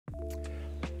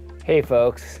Hey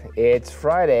folks, it's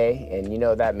Friday, and you know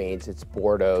what that means. It's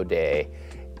Bordeaux Day.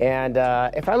 And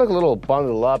if I look a little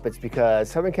bundled up, it's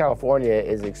because Southern California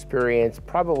is experiencing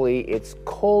probably its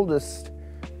coldest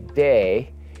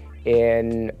day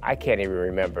in, I can't even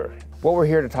remember. What we're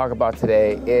here to talk about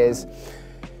today is,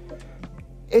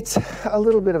 it's a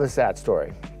little bit of a sad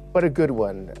story, but a good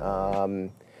one.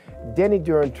 Denny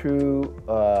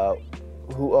Durantou,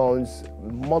 who owns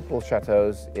multiple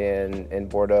chateaus in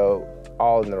Bordeaux,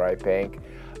 all in the right bank.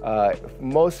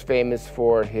 Most famous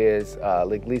for his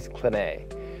L'Église Clinay,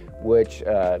 which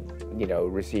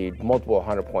received multiple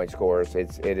 100-point scores.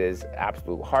 It is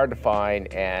absolutely hard to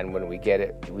find, and when we get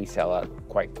it, we sell out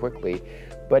quite quickly.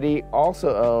 But he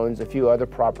also owns a few other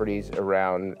properties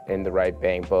around in the right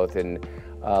bank, both in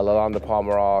Lalande de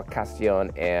Pomerol,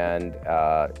 Castillon, and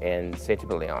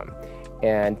Saint-Emilion.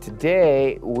 And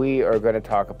today we are going to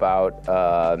talk about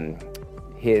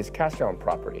his Castillon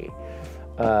property,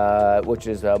 which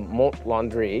is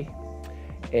Montlandrie.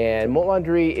 And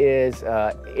Montlandrie is,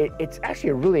 it's actually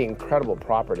a really incredible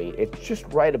property. It's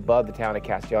just right above the town of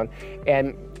Castillon.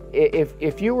 And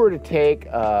if you were to take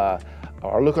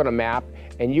or look on a map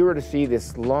and you were to see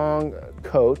this long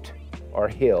côte or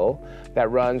hill that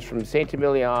runs from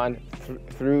Saint-Emilion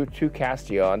through to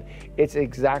Castillon, it's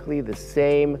exactly the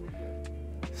same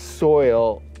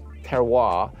soil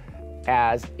terroir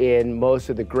as in most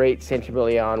of the great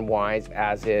Saint-Emilion wines,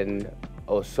 as in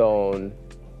Ausone,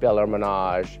 Belle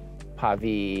Hermenage,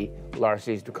 Pavie,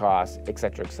 Larcis du Cotes,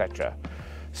 etc., etc.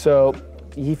 So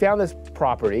he found this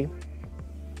property,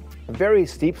 a very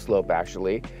steep slope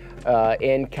actually,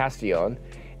 in Castillon,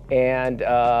 and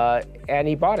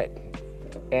he bought it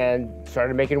and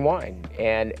started making wine.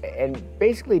 And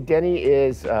basically Denny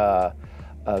is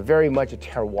very much a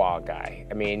terroir guy.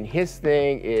 I mean, his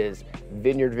thing is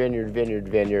vineyard, vineyard, vineyard,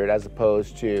 vineyard, as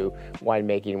opposed to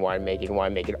winemaking, winemaking,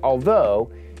 winemaking.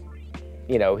 Although,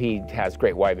 you know, he has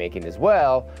great winemaking as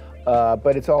well,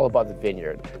 but it's all about the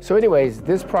vineyard. So anyways,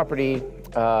 this property,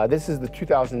 this is the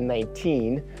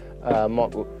 2019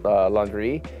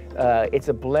 Montlandrie. It's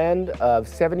a blend of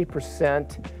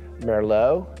 70%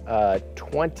 Merlot,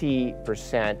 20%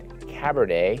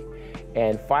 Cabernet,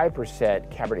 and 5%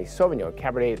 Cabernet Sauvignon.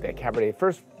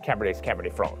 First Cabernet is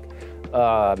Cabernet Franc.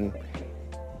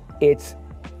 It's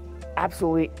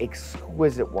absolutely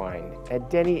exquisite wine, and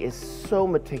Denny is so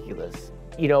meticulous.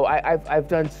 You know, I've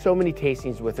done so many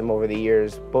tastings with him over the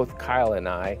years, both Kyle and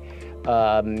I.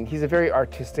 He's a very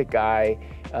artistic guy,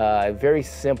 very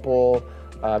simple,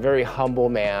 very humble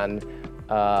man,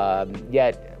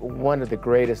 yet one of the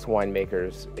greatest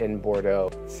winemakers in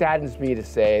Bordeaux. Saddens me to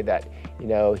say that, you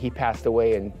know, he passed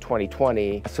away in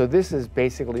 2020. So this is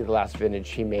basically the last vintage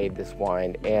he made this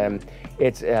wine. And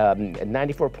it's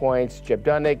 94 points, Jeb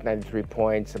Dunnick, 93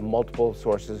 points, multiple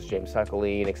sources, James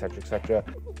Suckeline, etc., etc.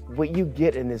 What you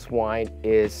get in this wine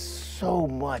is so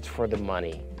much for the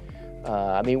money.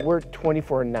 I mean, we're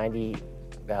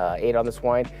 $24.98 on this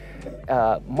wine.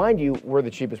 Mind you, we're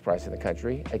the cheapest price in the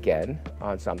country, again,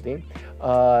 on something.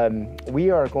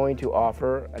 We are going to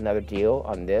offer another deal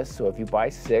on this. So if you buy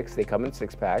 6, they come in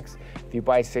 6-packs. If you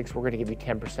buy 6, we're going to give you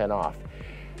 10% off.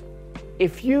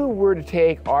 If you were to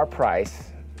take our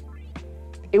price,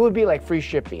 it would be like free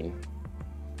shipping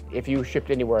if you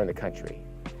shipped anywhere in the country,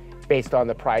 based on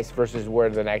the price versus where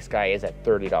the next guy is at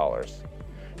 $30.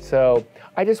 So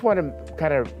I just want to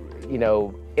kind of, you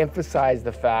know, emphasize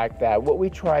the fact that what we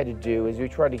try to do is we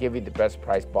try to give you the best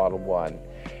price bottled one.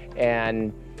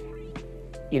 And,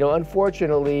 you know,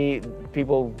 unfortunately,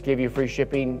 people give you free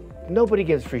shipping. Nobody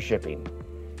gives free shipping.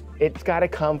 It's got to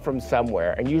come from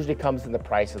somewhere, and usually comes in the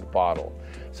price of the bottle.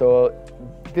 So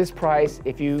this price,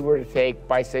 if you were to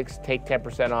buy 6, take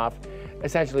 10% off,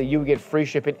 essentially you would get free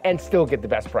shipping and still get the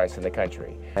best price in the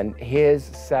country. And his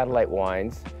satellite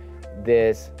wines,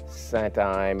 this,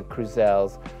 Saint-Ime,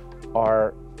 Cruzels,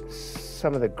 are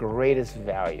some of the greatest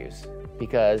values,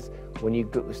 because when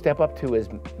you step up to his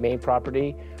main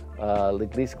property,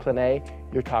 L'Église Clinay,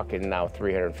 you're talking now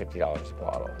 $350 a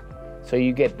bottle. So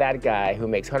you get that guy who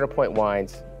makes 100-point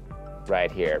wines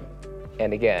right here.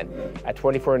 And again, at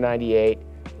 $24.98,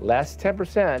 less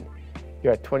 10%,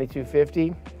 you're at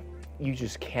 $22.50. You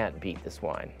just can't beat this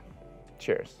wine.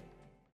 Cheers.